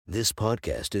This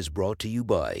podcast is brought to you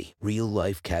by Real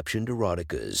Life Captioned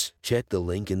Eroticas. Check the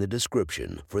link in the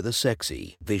description for the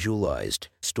sexy, visualized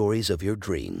stories of your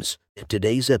dreams.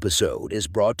 Today's episode is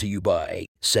brought to you by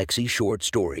Sexy Short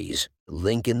Stories.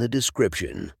 Link in the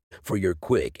description for your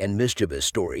quick and mischievous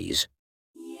stories.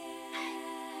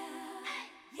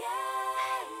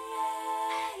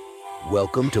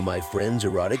 Welcome to my friend's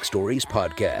Erotic Stories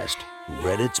podcast,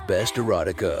 Reddit's Best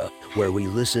Erotica, where we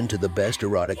listen to the best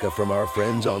erotica from our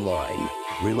friends online.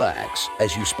 Relax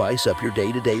as you spice up your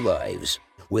day-to-day lives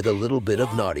with a little bit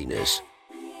of naughtiness.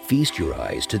 Feast your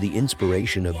eyes to the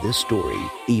inspiration of this story,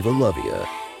 Eva Lovia.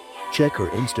 Check her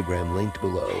Instagram linked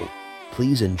below.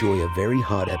 Please enjoy a very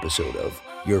hot episode of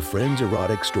Your Friend's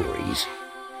Erotic Stories.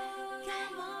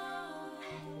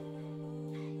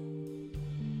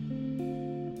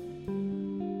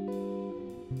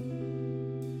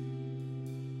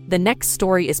 The next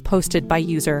story is posted by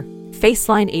user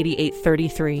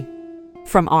Faceline8833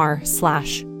 from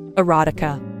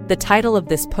r/erotica. The title of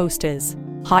this post is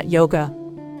Hot Yoga.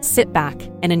 Sit back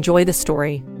and enjoy the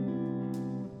story.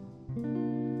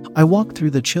 I walked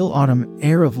through the chill autumn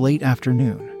air of late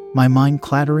afternoon, my mind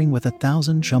clattering with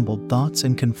 1,000 jumbled thoughts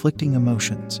and conflicting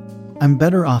emotions. I'm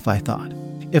better off, I thought.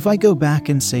 If I go back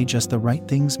and say just the right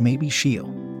things, maybe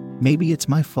maybe it's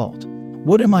my fault.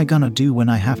 What am I gonna do when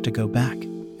I have to go back?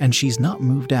 And she's not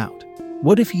moved out.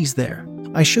 What if he's there?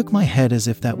 I shook my head as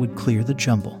if that would clear the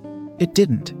jumble. It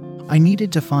didn't. I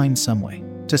needed to find some way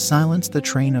to silence the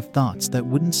train of thoughts that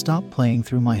wouldn't stop playing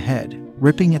through my head,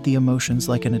 ripping at the emotions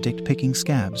like an addict picking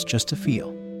scabs just to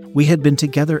feel. We had been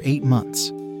together 8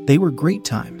 months. They were great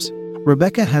times.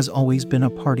 Rebecca has always been a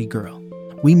party girl.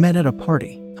 We met at a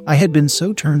party. I had been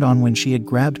so turned on when she had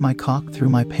grabbed my cock through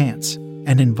my pants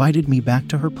and invited me back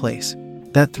to her place.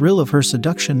 That thrill of her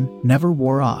seduction never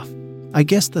wore off. I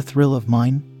guess the thrill of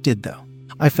mine did, though.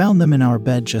 I found them in our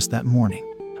bed just that morning.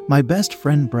 My best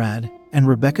friend Brad and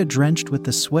Rebecca, drenched with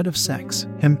the sweat of sex,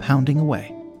 him pounding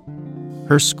away,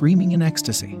 her screaming in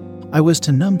ecstasy. I was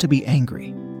too numb to be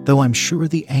angry, though I'm sure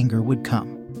the anger would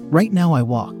come. Right now I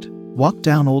walked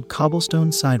down old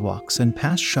cobblestone sidewalks and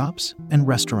past shops and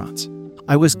restaurants.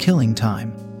 I was killing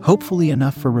time, hopefully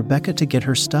enough for Rebecca to get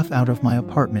her stuff out of my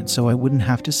apartment so I wouldn't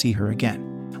have to see her again.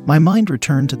 My mind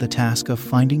returned to the task of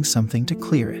finding something to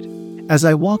clear it. As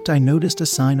I walked, I noticed a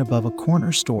sign above a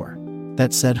corner store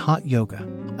that said Hot Yoga.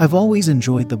 I've always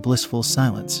enjoyed the blissful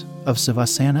silence of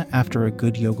Savasana after a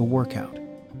good yoga workout.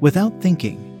 Without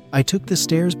thinking, I took the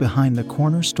stairs behind the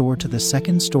corner store to the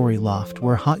second-story loft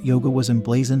where Hot Yoga was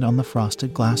emblazoned on the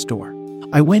frosted glass door.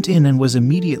 I went in and was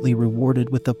immediately rewarded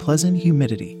with the pleasant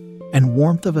humidity and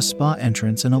warmth of a spa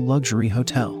entrance in a luxury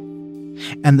hotel,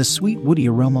 and the sweet woody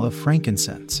aroma of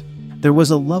frankincense. There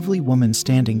was a lovely woman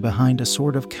standing behind a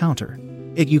sort of counter.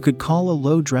 You could call a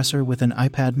low dresser with an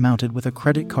iPad mounted with a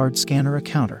credit card scanner a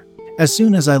counter. As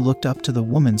soon as I looked up to the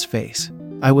woman's face,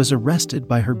 I was arrested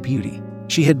by her beauty.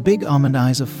 She had big almond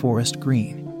eyes of forest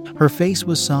green. Her face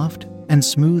was soft and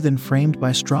smooth and framed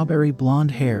by strawberry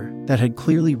blonde hair that had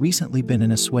clearly recently been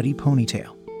in a sweaty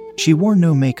ponytail. She wore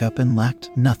no makeup and lacked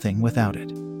nothing without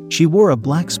it. She wore a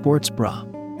black sports bra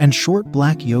and short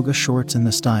black yoga shorts in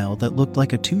the style that looked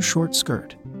like a too-short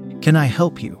skirt. "Can I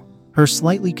help you?" Her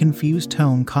slightly confused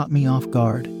tone caught me off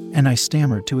guard, and I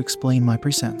stammered to explain my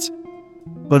presence.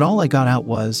 But all I got out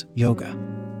was, "Yoga."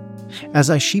 As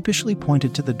I sheepishly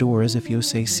pointed to the door as if you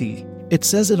say, "See, it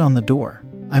says it on the door.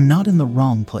 I'm not in the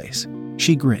wrong place."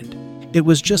 She grinned. It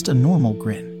was just a normal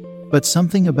grin, but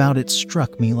something about it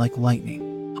struck me like lightning.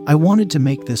 I wanted to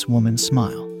make this woman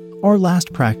smile. Our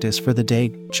last practice for the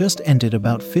day just ended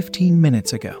about 15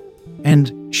 minutes ago.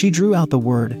 And she drew out the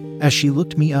word as she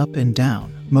looked me up and down.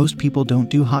 Most people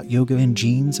don't do hot yoga in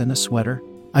jeans and a sweater.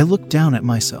 I looked down at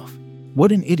myself.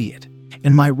 What an idiot.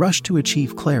 In my rush to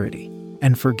achieve clarity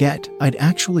and forget, I'd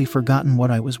actually forgotten what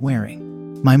I was wearing.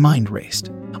 My mind raced.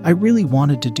 I really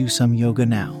wanted to do some yoga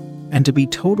now. And to be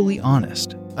totally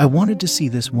honest, I wanted to see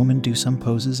this woman do some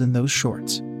poses in those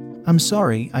shorts. I'm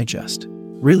sorry, I just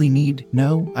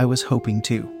No, I was hoping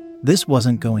to. This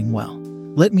wasn't going well.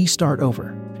 Let me start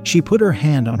over. She put her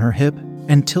hand on her hip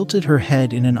and tilted her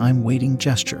head in an I'm waiting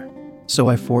gesture. So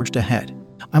I forged ahead.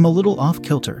 I'm a little off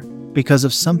kilter because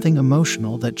of something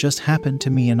emotional that just happened to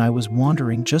me, and I was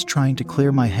wandering, just trying to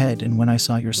clear my head, and when I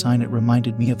saw your sign it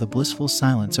reminded me of the blissful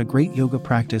silence a great yoga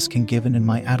practice can give, and in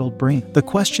my addled brain, the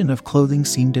question of clothing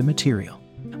seemed immaterial.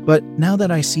 But now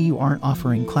that I see you aren't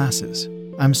offering classes,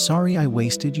 I'm sorry I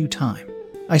wasted you time.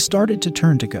 I started to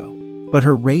turn to go, but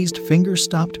her raised finger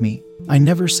stopped me. I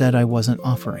never said I wasn't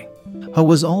offering.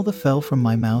 Was all that fell from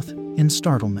my mouth in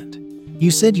startlement.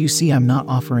 You said, you see, I'm not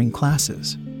offering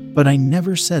classes. But I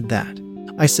never said that.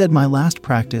 I said my last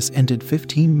practice ended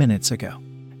 15 minutes ago.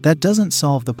 That doesn't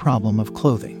solve the problem of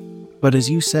clothing. But as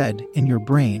you said, in your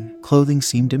brain, clothing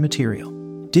seemed immaterial.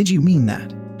 Did you mean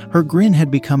that? Her grin had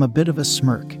become a bit of a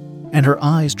smirk, and her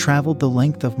eyes traveled the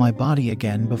length of my body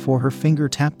again before her finger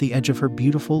tapped the edge of her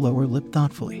beautiful lower lip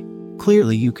thoughtfully.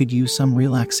 Clearly you could use some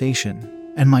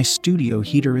relaxation, and my studio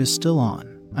heater is still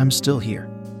on. I'm still here.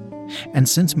 And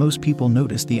since most people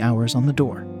notice the hours on the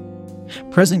door,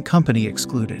 present company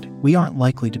excluded, we aren't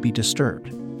likely to be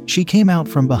disturbed. She came out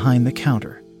from behind the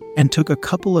counter and took a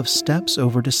couple of steps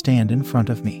over to stand in front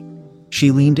of me.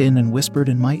 She leaned in and whispered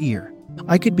in my ear,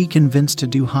 I could be convinced to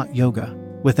do hot yoga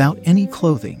without any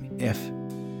clothing if,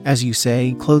 as you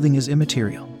say, clothing is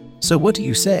immaterial. So what do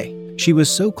you say? She was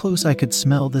so close I could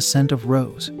smell the scent of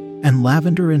rose and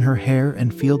lavender in her hair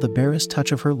and feel the barest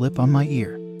touch of her lip on my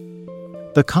ear.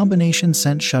 The combination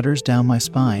sent shudders down my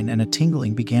spine and a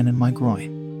tingling began in my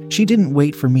groin. She didn't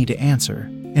wait for me to answer.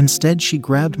 Instead, she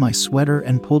grabbed my sweater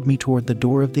and pulled me toward the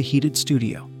door of the heated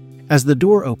studio. As the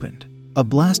door opened, a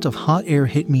blast of hot air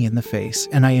hit me in the face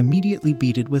and I immediately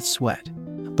beaded with sweat.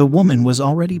 The woman was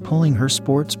already pulling her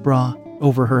sports bra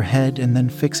over her head and then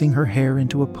fixing her hair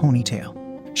into a ponytail.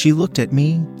 She looked at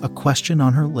me, a question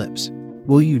on her lips.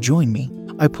 Will you join me?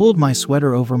 I pulled my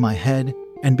sweater over my head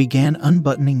and began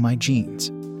unbuttoning my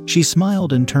jeans. She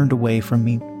smiled and turned away from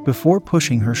me before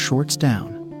pushing her shorts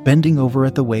down, bending over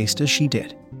at the waist as she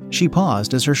did. She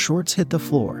paused as her shorts hit the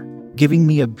floor, giving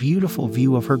me a beautiful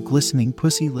view of her glistening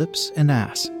pussy lips and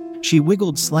ass. She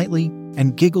wiggled slightly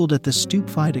and giggled at the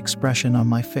stupefied expression on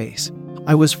my face.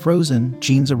 I was frozen,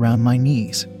 jeans around my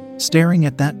knees, staring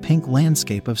at that pink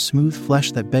landscape of smooth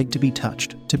flesh that begged to be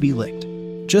touched, to be licked.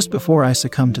 Just before I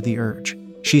succumbed to the urge,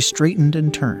 she straightened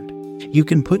and turned. You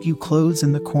can put your clothes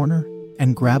in the corner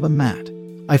and grab a mat.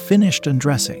 I finished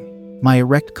undressing, my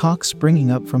erect cock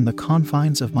springing up from the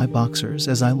confines of my boxers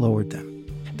as I lowered them.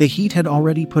 The heat had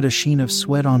already put a sheen of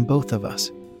sweat on both of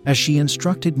us, as she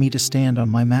instructed me to stand on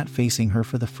my mat facing her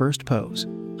for the first pose.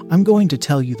 I'm going to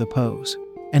tell you the pose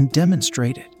and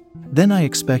demonstrate it. Then I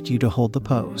expect you to hold the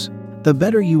pose. The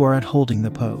better you are at holding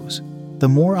the pose, the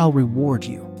more I'll reward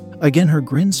you. Again, her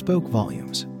grin spoke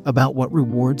volumes about what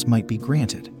rewards might be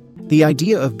granted. The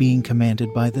idea of being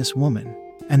commanded by this woman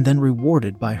and then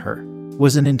rewarded by her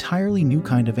was an entirely new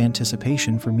kind of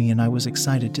anticipation for me, and I was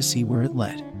excited to see where it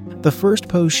led. The first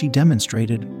pose she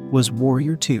demonstrated was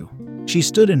Warrior 2. She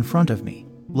stood in front of me,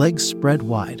 legs spread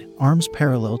wide, arms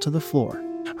parallel to the floor.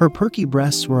 Her perky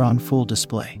breasts were on full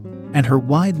display, and her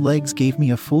wide legs gave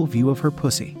me a full view of her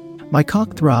pussy. My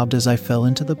cock throbbed as I fell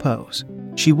into the pose.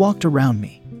 She walked around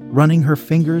me, running her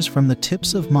fingers from the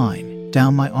tips of mine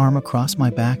down my arm across my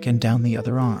back and down the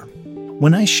other arm.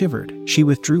 When I shivered, she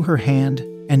withdrew her hand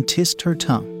and kissed her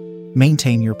tongue.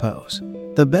 Maintain your pose.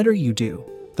 The better you do,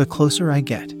 the closer I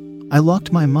get. I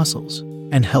locked my muscles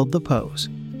and held the pose.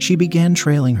 She began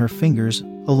trailing her fingers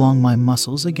along my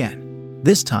muscles again.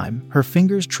 This time, her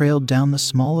fingers trailed down the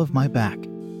small of my back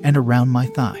and around my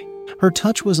thigh. Her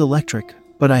touch was electric,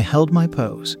 but I held my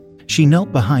pose. She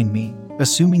knelt behind me,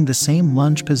 assuming the same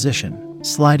lunge position,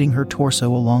 sliding her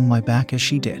torso along my back as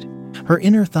she did. Her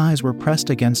inner thighs were pressed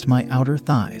against my outer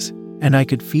thighs, and I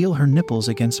could feel her nipples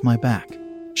against my back.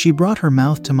 She brought her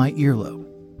mouth to my earlobe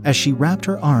as she wrapped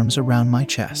her arms around my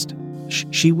chest.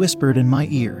 She whispered in my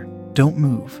ear, "Don't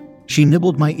move." She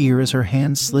nibbled my ear as her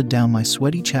hands slid down my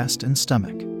sweaty chest and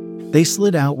stomach. They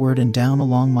slid outward and down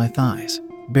along my thighs,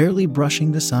 barely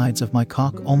brushing the sides of my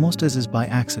cock almost as by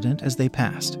accident as they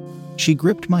passed. She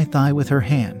gripped my thigh with her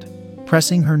hand,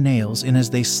 pressing her nails in as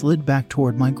they slid back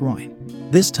toward my groin.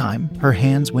 This time, her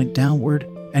hands went downward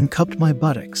and cupped my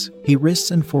buttocks, her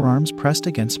wrists and forearms pressed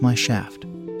against my shaft.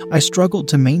 I struggled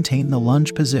to maintain the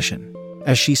lunge position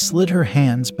as she slid her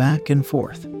hands back and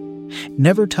forth,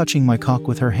 never touching my cock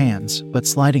with her hands, but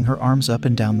sliding her arms up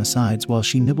and down the sides while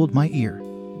she nibbled my ear.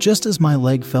 Just as my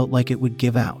leg felt like it would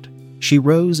give out, she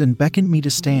rose and beckoned me to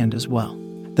stand as well.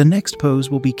 The next pose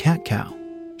will be cat-cow.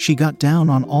 She got down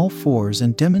on all fours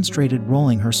and demonstrated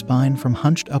rolling her spine from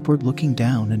hunched upward, looking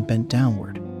down and bent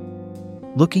downward.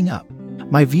 Looking up,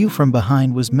 my view from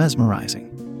behind was mesmerizing,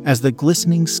 as the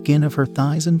glistening skin of her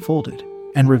thighs unfolded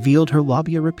and revealed her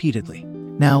labia repeatedly.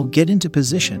 "Now get into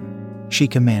position," she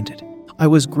commanded. I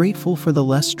was grateful for the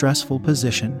less stressful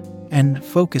position, and,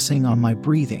 focusing on my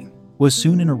breathing, was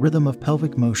soon in a rhythm of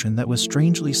pelvic motion that was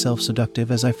strangely self-seductive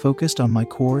as I focused on my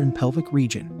core and pelvic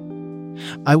region.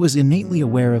 I was innately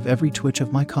aware of every twitch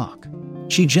of my cock.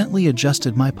 She gently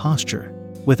adjusted my posture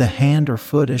with a hand or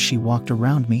foot as she walked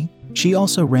around me. She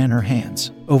also ran her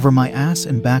hands over my ass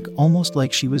and back almost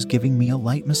like she was giving me a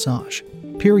light massage.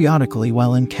 Periodically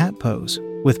while in cat pose,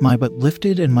 with my butt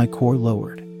lifted and my core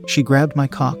lowered. She grabbed my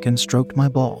cock and stroked my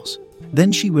balls.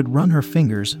 Then she would run her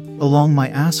fingers along my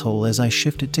asshole as I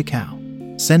shifted to cow,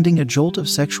 sending a jolt of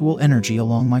sexual energy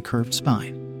along my curved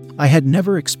spine. I had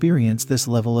never experienced this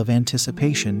level of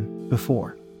anticipation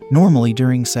before. Normally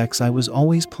during sex, I was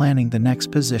always planning the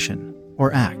next position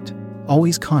or act,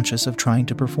 always conscious of trying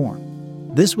to perform.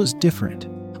 This was different.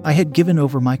 I had given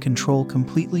over my control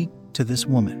completely to this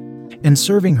woman. In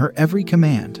serving her every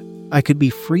command, I could be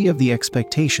free of the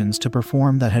expectations to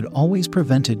perform that had always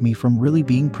prevented me from really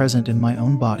being present in my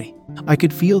own body. I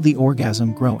could feel the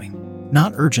orgasm growing,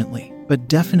 not urgently, but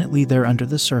definitely there under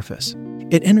the surface.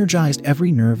 It energized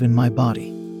every nerve in my body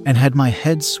and had my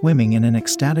head swimming in an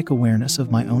ecstatic awareness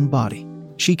of my own body.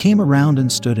 She came around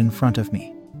and stood in front of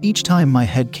me. Each time my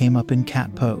head came up in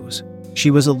cat pose,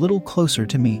 she was a little closer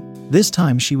to me. This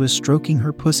time she was stroking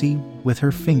her pussy with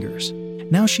her fingers.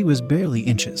 Now she was barely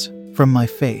inches from my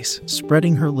face,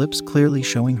 spreading her lips, clearly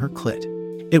showing her clit.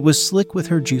 It was slick with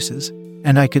her juices,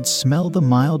 and I could smell the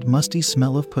mild, musty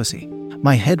smell of pussy.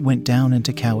 My head went down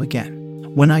into cow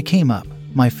again. When I came up,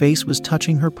 my face was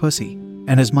touching her pussy,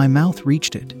 and as my mouth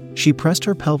reached it, she pressed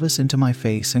her pelvis into my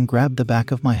face and grabbed the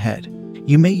back of my head.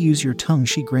 "You may use your tongue,"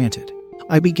 she granted.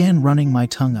 I began running my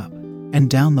tongue up and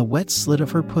down the wet slit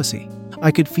of her pussy.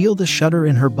 I could feel the shudder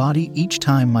in her body each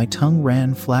time my tongue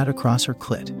ran flat across her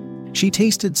clit. She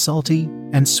tasted salty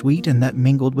and sweet, and that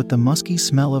mingled with the musky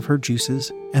smell of her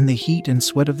juices and the heat and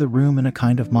sweat of the room in a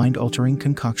kind of mind-altering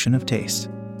concoction of tastes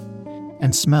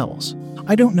and smells.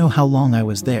 I don't know how long I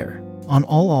was there, on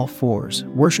all fours,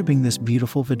 worshipping this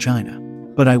beautiful vagina,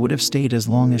 but I would have stayed as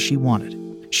long as she wanted.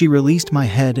 She released my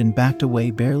head and backed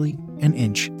away barely an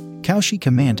inch. "Cow," she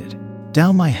commanded.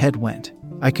 Down my head went.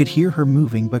 I could hear her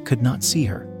moving but could not see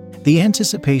her. The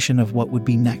anticipation of what would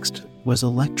be next was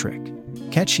electric.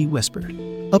 "Cat," she whispered.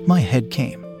 Up my head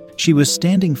came. She was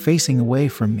standing facing away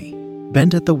from me,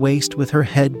 bent at the waist with her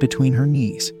head between her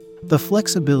knees. The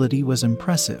flexibility was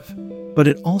impressive, but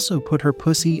it also put her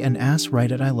pussy and ass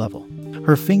right at eye level.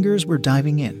 Her fingers were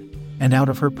diving in and out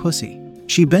of her pussy.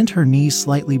 She bent her knees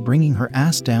slightly, bringing her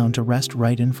ass down to rest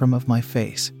right in front of my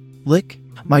face. "Lick."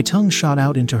 My tongue shot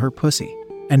out into her pussy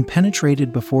and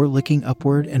penetrated before licking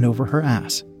upward and over her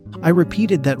ass. I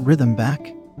repeated that rhythm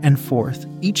back and forth.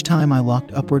 Each time I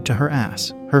locked upward to her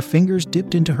ass, her fingers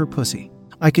dipped into her pussy.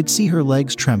 I could see her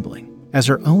legs trembling as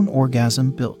her own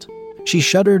orgasm built. She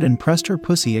shuddered and pressed her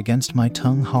pussy against my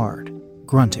tongue hard,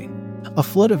 grunting. A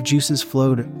flood of juices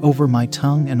flowed over my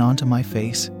tongue and onto my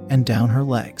face and down her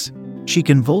legs. She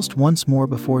convulsed once more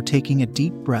before taking a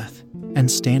deep breath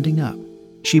and standing up.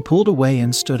 She pulled away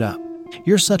and stood up.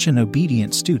 "You're such an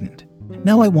obedient student.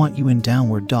 Now I want you in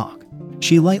downward dog."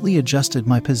 She lightly adjusted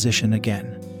my position again,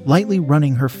 lightly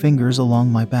running her fingers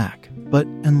along my back, butt,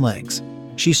 and legs.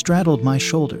 She straddled my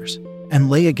shoulders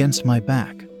and lay against my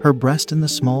back, her breast in the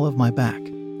small of my back.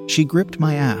 She gripped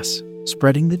my ass,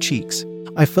 spreading the cheeks.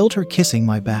 I felt her kissing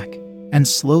my back and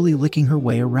slowly licking her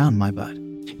way around my butt.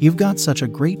 "You've got such a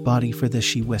great body for this,"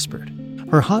 she whispered.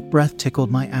 Her hot breath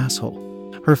tickled my asshole.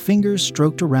 Her fingers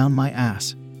stroked around my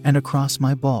ass and across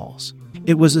my balls.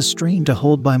 It was a strain to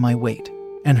hold by my weight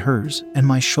and hers, and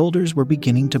my shoulders were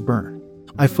beginning to burn.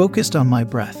 I focused on my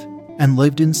breath and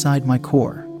lived inside my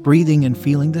core, breathing and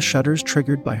feeling the shudders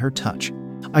triggered by her touch.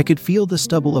 I could feel the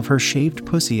stubble of her shaved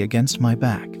pussy against my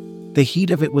back. The heat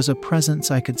of it was a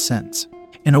presence I could sense.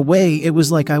 In a way, it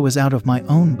was like I was out of my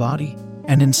own body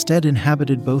and instead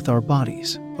inhabited both our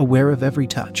bodies, aware of every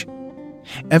touch.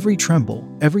 Every tremble,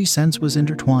 every sense was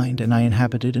intertwined, and I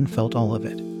inhabited and felt all of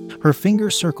it. Her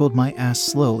fingers circled my ass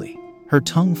slowly. Her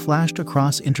tongue flashed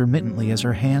across intermittently as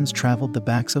her hands traveled the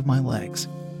backs of my legs.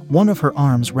 One of her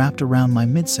arms wrapped around my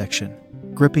midsection,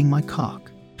 gripping my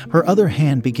cock. Her other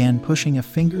hand began pushing a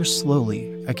finger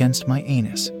slowly against my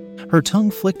anus. Her tongue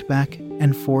flicked back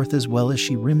and forth as well as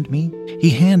she rimmed me. Her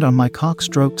hand on my cock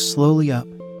stroked slowly up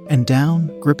and down,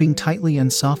 gripping tightly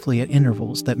and softly at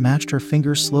intervals that matched her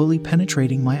fingers slowly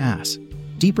penetrating my ass.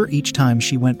 Deeper each time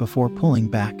she went before pulling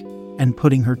back and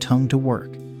putting her tongue to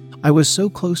work. I was so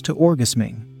close to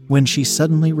orgasming when she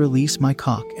suddenly released my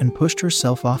cock and pushed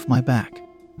herself off my back.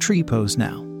 "Tree pose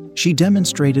now." She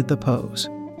demonstrated the pose,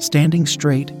 standing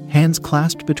straight, hands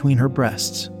clasped between her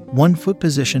breasts, one foot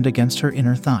positioned against her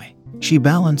inner thigh. She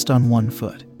balanced on one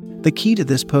foot. The key to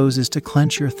this pose is to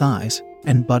clench your thighs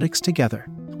and buttocks together.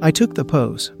 I took the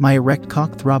pose, my erect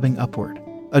cock throbbing upward,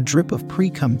 a drip of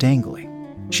pre-cum dangling.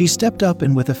 She stepped up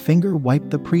and with a finger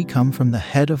wiped the pre-cum from the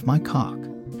head of my cock.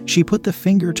 She put the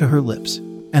finger to her lips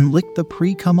and licked the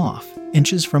pre-cum off,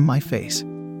 inches from my face.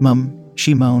 "Mum,"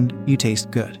 she moaned, "you taste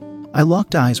good." I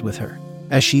locked eyes with her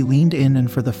as she leaned in,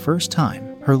 and for the first time,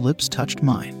 her lips touched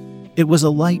mine. It was a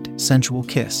light, sensual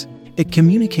kiss. It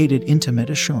communicated intimate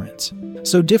assurance,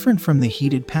 so different from the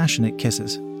heated, passionate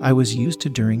kisses I was used to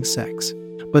during sex.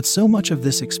 But so much of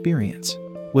this experience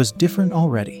was different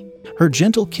already. Her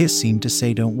gentle kiss seemed to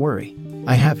say, "Don't worry,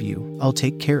 I have you, I'll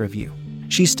take care of you."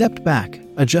 She stepped back,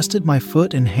 adjusted my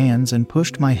foot and hands, and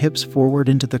pushed my hips forward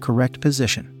into the correct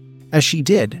position. As she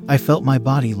did, I felt my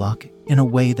body lock in a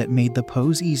way that made the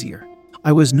pose easier.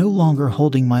 I was no longer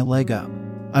holding my leg up.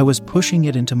 I was pushing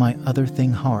it into my other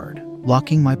thing hard,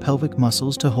 locking my pelvic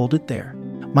muscles to hold it there.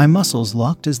 My muscles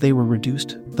locked as they were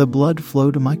reduced, the blood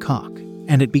flowed to my cock,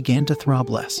 and it began to throb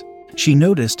less. She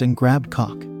noticed and grabbed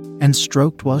cock and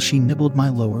stroked while she nibbled my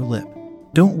lower lip.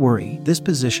 "Don't worry, this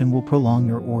position will prolong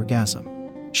your orgasm."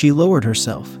 She lowered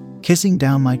herself, kissing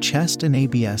down my chest and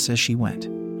abs as she went.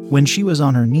 When she was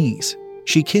on her knees,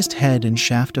 she kissed head and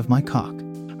shaft of my cock.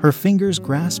 Her fingers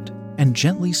grasped and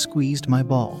gently squeezed my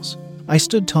balls. I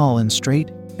stood tall and straight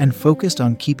and focused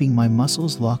on keeping my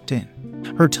muscles locked in.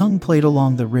 Her tongue played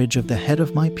along the ridge of the head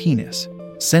of my penis,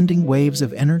 sending waves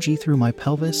of energy through my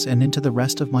pelvis and into the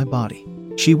rest of my body.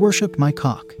 She worshipped my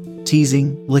cock,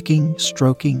 teasing, licking,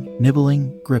 stroking,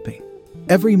 nibbling, gripping.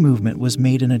 Every movement was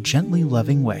made in a gently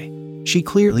loving way. She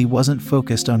clearly wasn't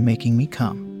focused on making me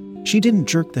come. She didn't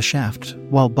jerk the shaft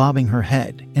while bobbing her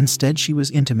head. Instead, she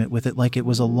was intimate with it like it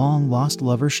was a long-lost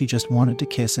lover she just wanted to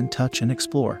kiss and touch and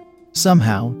explore.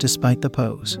 Somehow, despite the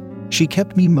pose, she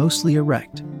kept me mostly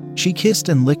erect. She kissed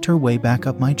and licked her way back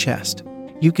up my chest.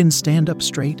 "You can stand up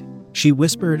straight," she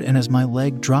whispered, and as my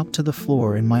leg dropped to the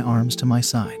floor and my arms to my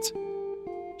sides,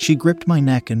 she gripped my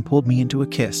neck and pulled me into a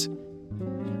kiss,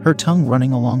 her tongue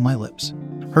running along my lips.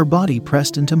 Her body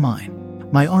pressed into mine.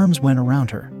 My arms went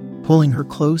around her, pulling her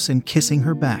close and kissing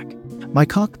her back. My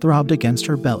cock throbbed against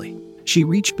her belly. She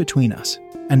reached between us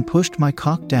and pushed my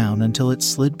cock down until it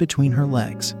slid between her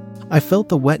legs. I felt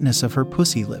the wetness of her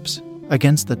pussy lips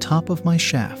against the top of my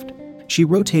shaft. She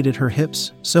rotated her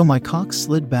hips so my cock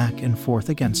slid back and forth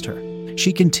against her.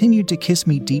 She continued to kiss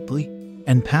me deeply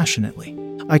and passionately.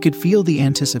 I could feel the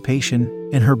anticipation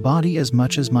in her body as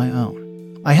much as my own.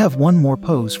 "I have one more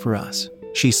pose for us,"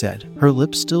 she said, her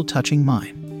lips still touching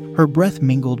mine. Her breath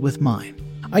mingled with mine.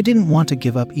 I didn't want to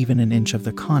give up even an inch of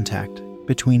the contact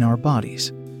between our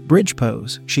bodies. "Bridge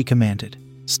pose," she commanded,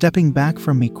 stepping back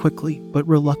from me quickly but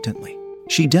reluctantly.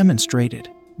 She demonstrated,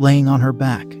 laying on her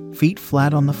back, feet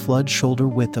flat on the flood, shoulder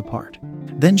width apart.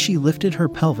 Then she lifted her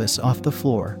pelvis off the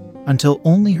floor until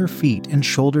only her feet and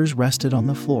shoulders rested on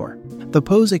the floor. The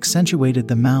pose accentuated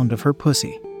the mound of her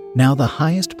pussy, now the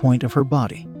highest point of her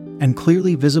body, and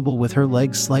clearly visible with her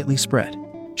legs slightly spread.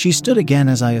 She stood again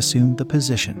as I assumed the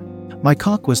position. My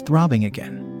cock was throbbing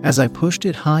again as I pushed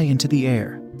it high into the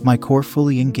air, my core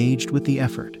fully engaged with the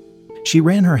effort. She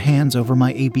ran her hands over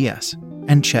my abs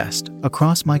and chest,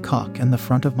 across my cock and the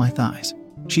front of my thighs.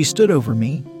 She stood over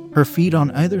me, her feet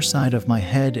on either side of my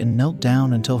head, and knelt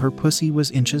down until her pussy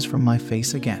was inches from my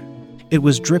face again. It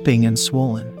was dripping and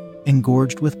swollen,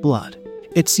 engorged with blood.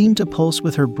 It seemed to pulse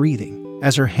with her breathing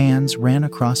as her hands ran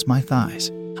across my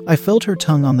thighs. I felt her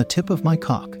tongue on the tip of my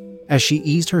cock as she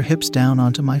eased her hips down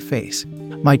onto my face.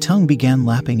 My tongue began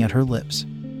lapping at her lips,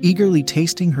 eagerly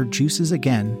tasting her juices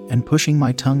again and pushing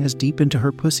my tongue as deep into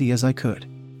her pussy as I could.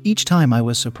 Each time I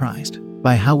was surprised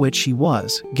by how wet she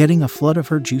was, getting a flood of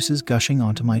her juices gushing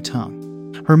onto my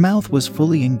tongue. Her mouth was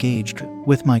fully engaged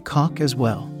with my cock as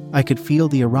well. I could feel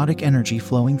the erotic energy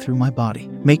flowing through my body,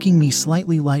 making me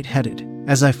slightly lightheaded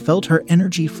as I felt her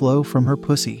energy flow from her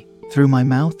pussy through my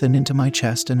mouth and into my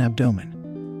chest and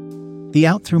abdomen, the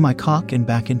out through my cock and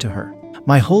back into her.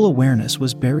 My whole awareness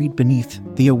was buried beneath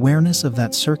the awareness of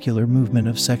that circular movement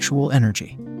of sexual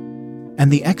energy and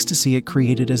the ecstasy it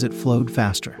created as it flowed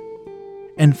faster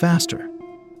and faster,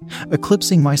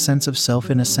 eclipsing my sense of self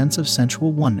in a sense of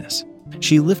sensual oneness.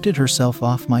 She lifted herself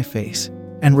off my face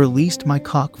and released my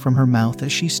cock from her mouth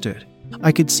as she stood.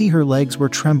 I could see her legs were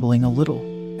trembling a little,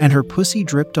 and her pussy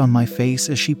dripped on my face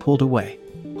as she pulled away.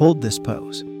 "Hold this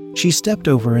pose." She stepped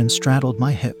over and straddled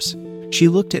my hips. She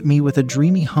looked at me with a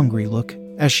dreamy, hungry look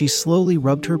as she slowly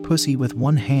rubbed her pussy with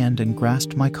one hand and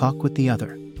grasped my cock with the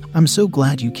other. "I'm so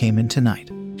glad you came in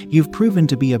tonight. You've proven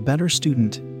to be a better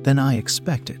student than I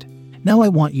expected. Now I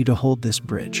want you to hold this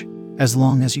bridge as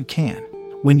long as you can.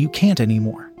 When you can't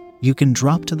anymore, you can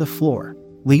drop to the floor.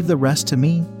 Leave the rest to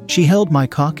me." She held my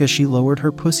cock as she lowered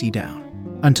her pussy down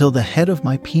until the head of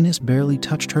my penis barely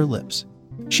touched her lips.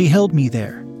 She held me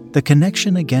there, the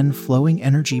connection again flowing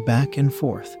energy back and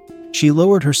forth. She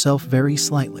lowered herself very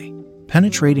slightly,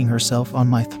 penetrating herself on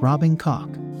my throbbing cock.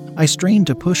 I strained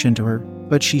to push into her,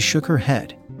 but she shook her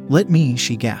head. "Let me,"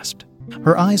 she gasped.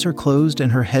 Her eyes are closed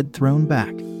and her head thrown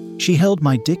back. She held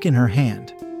my dick in her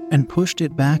hand and pushed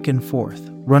it back and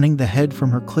forth, running the head from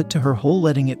her clit to her hole,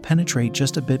 letting it penetrate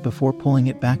just a bit before pulling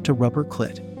it back to rubber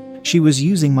clit. She was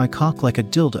using my cock like a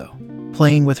dildo,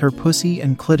 playing with her pussy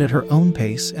and clit at her own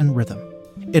pace and rhythm.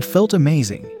 It felt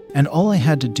amazing, and all I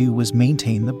had to do was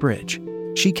maintain the bridge.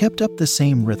 She kept up the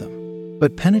same rhythm,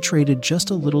 but penetrated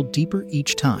just a little deeper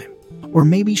each time. Or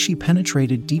maybe she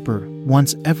penetrated deeper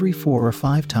once every 4 or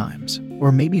 5 times,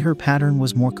 or maybe her pattern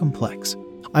was more complex.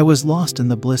 I was lost in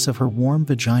the bliss of her warm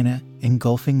vagina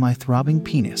engulfing my throbbing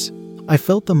penis. I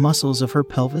felt the muscles of her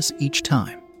pelvis each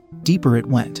time. Deeper it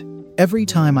went. Every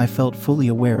time I felt fully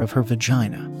aware of her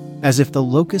vagina, as if the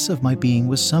locus of my being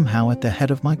was somehow at the head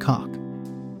of my cock.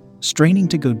 Straining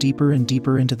to go deeper and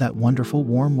deeper into that wonderful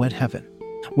warm wet heaven.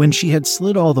 When she had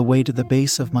slid all the way to the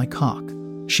base of my cock,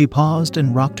 she paused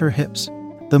and rocked her hips.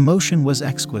 The motion was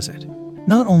exquisite,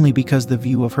 not only because the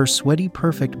view of her sweaty,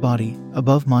 perfect body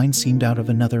above mine seemed out of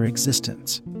another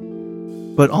existence,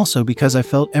 but also because I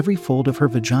felt every fold of her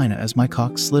vagina as my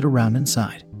cock slid around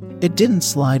inside. It didn't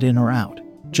slide in or out,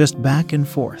 just back and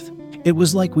forth. It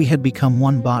was like we had become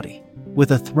one body,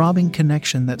 with a throbbing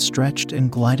connection that stretched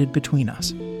and glided between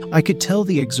us. I could tell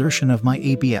the exertion of my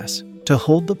ABS to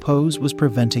hold the pose was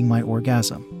preventing my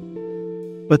orgasm.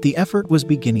 But the effort was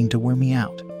beginning to wear me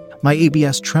out. My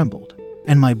ABS trembled,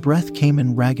 and my breath came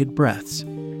in ragged breaths.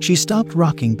 She stopped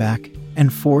rocking back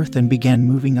and forth and began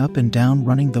moving up and down,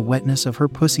 running the wetness of her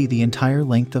pussy the entire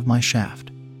length of my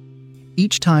shaft.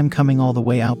 Each time coming all the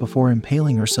way out before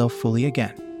impaling herself fully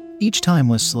again. Each time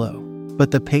was slow,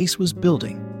 but the pace was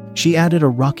building. She added a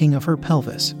rocking of her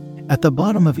pelvis. At the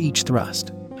bottom of each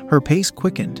thrust, her pace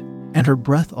quickened, and her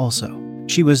breath also.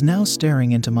 She was now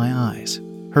staring into my eyes,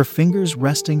 her fingers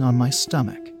resting on my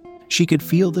stomach. She could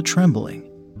feel the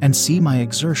trembling and see my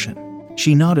exertion.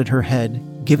 She nodded her head,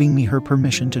 giving me her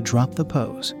permission to drop the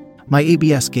pose. My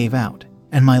ABS gave out,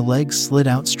 and my legs slid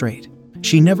out straight.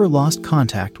 She never lost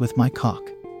contact with my cock.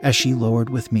 As she lowered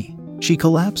with me, she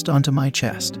collapsed onto my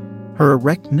chest. Her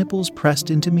erect nipples pressed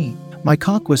into me. My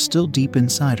cock was still deep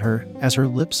inside her as her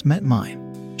lips met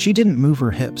mine. She didn't move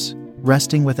her hips,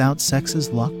 resting without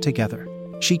sexes locked together.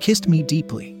 She kissed me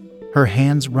deeply, her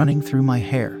hands running through my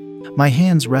hair. My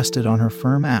hands rested on her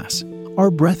firm ass. Our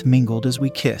breath mingled as we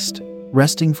kissed,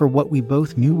 resting for what we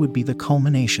both knew would be the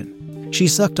culmination. She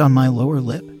sucked on my lower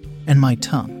lip and my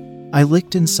tongue. I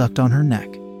licked and sucked on her neck.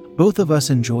 Both of us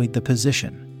enjoyed the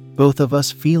position, both of us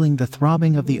feeling the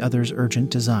throbbing of the other's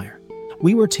urgent desire.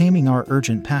 We were taming our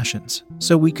urgent passions,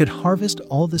 so we could harvest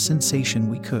all the sensation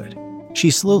we could. She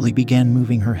slowly began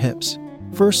moving her hips,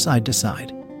 first side to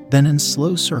side, then in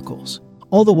slow circles,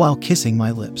 all the while kissing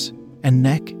my lips and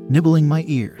neck, nibbling my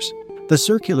ears. The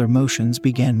circular motions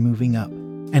began moving up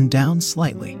and down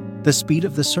slightly, the speed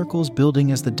of the circles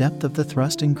building as the depth of the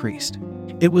thrust increased.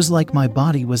 It was like my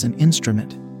body was an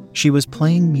instrument. She was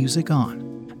playing music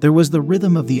on. There was the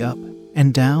rhythm of the up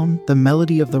and down, the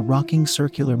melody of the rocking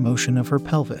circular motion of her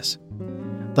pelvis,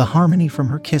 the harmony from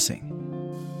her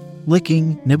kissing,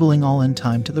 licking, nibbling, all in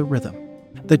time to the rhythm.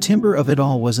 The timbre of it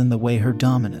all was in the way her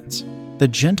dominance, the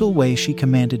gentle way she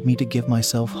commanded me to give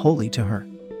myself wholly to her,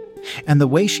 and the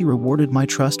way she rewarded my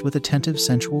trust with attentive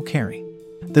sensual caring.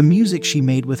 The music she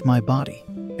made with my body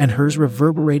and hers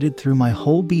reverberated through my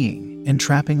whole being,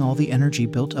 entrapping all the energy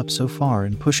built up so far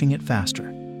and pushing it faster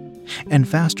and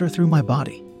faster through my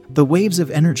body. The waves of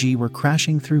energy were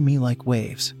crashing through me like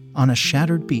waves on a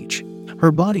shattered beach.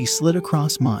 Her body slid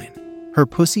across mine. Her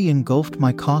pussy engulfed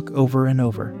my cock over and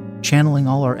over, channeling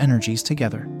all our energies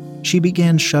together. She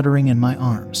began shuddering in my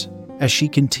arms as she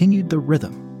continued the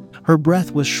rhythm. Her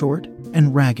breath was short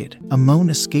and ragged. A moan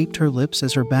escaped her lips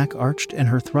as her back arched and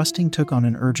her thrusting took on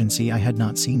an urgency I had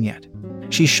not seen yet.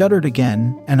 She shuddered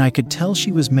again, and I could tell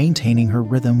she was maintaining her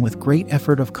rhythm with great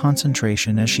effort of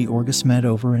concentration as she orgasmed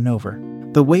over and over.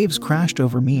 The waves crashed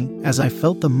over me as I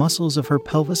felt the muscles of her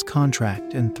pelvis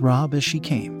contract and throb as she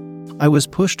came. I was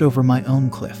pushed over my own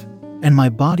cliff, and my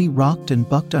body rocked and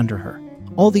bucked under her.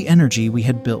 All the energy we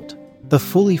had built, the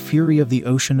fully fury of the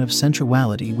ocean of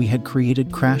sensuality we had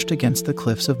created crashed against the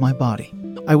cliffs of my body.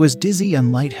 I was dizzy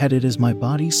and lightheaded as my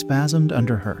body spasmed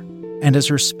under her, and as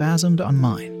her spasmed on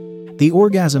mine. The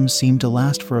orgasm seemed to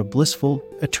last for a blissful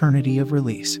eternity of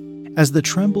release. As the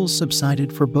trembles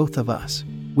subsided for both of us,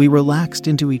 we relaxed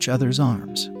into each other's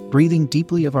arms, breathing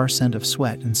deeply of our scent of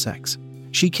sweat and sex.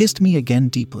 She kissed me again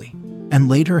deeply, and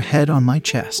laid her head on my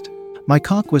chest. My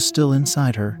cock was still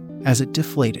inside her as it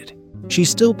deflated. She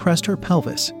still pressed her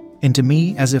pelvis into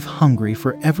me as if hungry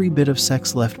for every bit of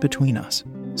sex left between us.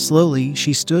 Slowly,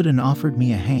 she stood and offered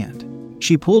me a hand.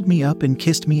 She pulled me up and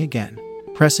kissed me again,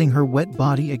 pressing her wet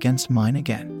body against mine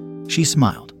again. She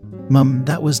smiled, "Mum,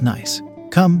 that was nice.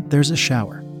 Come, there's a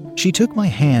shower." She took my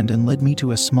hand and led me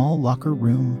to a small locker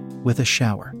room with a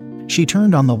shower. She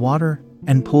turned on the water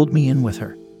and pulled me in with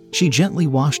her. She gently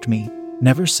washed me,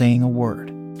 never saying a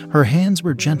word. Her hands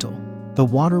were gentle. The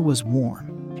water was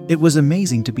warm. It was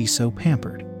amazing to be so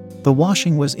pampered. The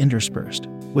washing was interspersed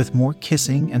with more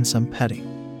kissing and some petting.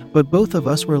 But both of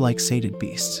us were like sated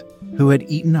beasts who had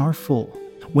eaten our full.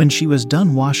 When she was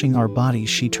done washing our bodies,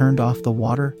 she turned off the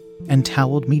water and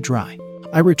toweled me dry.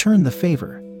 I returned the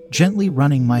favor, gently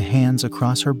running my hands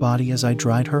across her body as I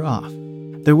dried her off.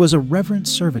 There was a reverent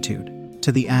servitude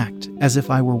to the act, as if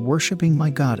I were worshiping my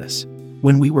goddess.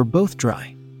 When we were both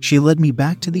dry, she led me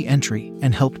back to the entry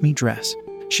and helped me dress.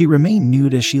 She remained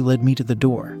nude as she led me to the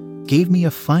door, gave me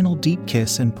a final deep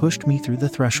kiss and pushed me through the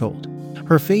threshold.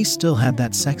 Her face still had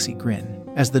that sexy grin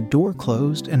as the door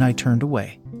closed and I turned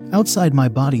away. Outside, my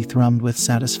body thrummed with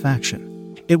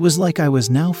satisfaction. It was like I was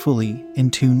now fully in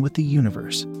tune with the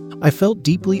universe. I felt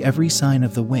deeply every sign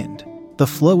of the wind, the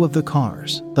flow of the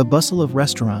cars, the bustle of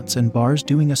restaurants and bars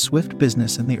doing a swift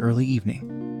business in the early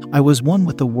evening. I was one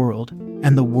with the world,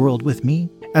 and the world with me.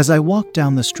 As I walked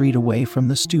down the street away from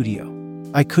the studio,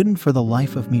 I couldn't for the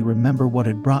life of me remember what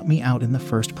had brought me out in the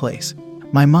first place.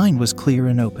 My mind was clear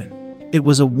and open. It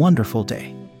was a wonderful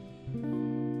day.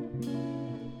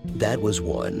 That was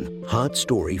one hot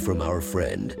story from our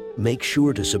friend. Make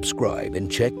sure to subscribe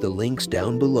and check the links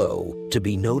down below to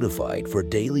be notified for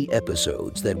daily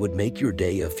episodes that would make your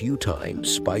day a few times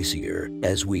spicier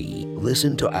as we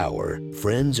listen to our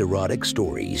friends' erotic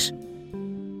stories.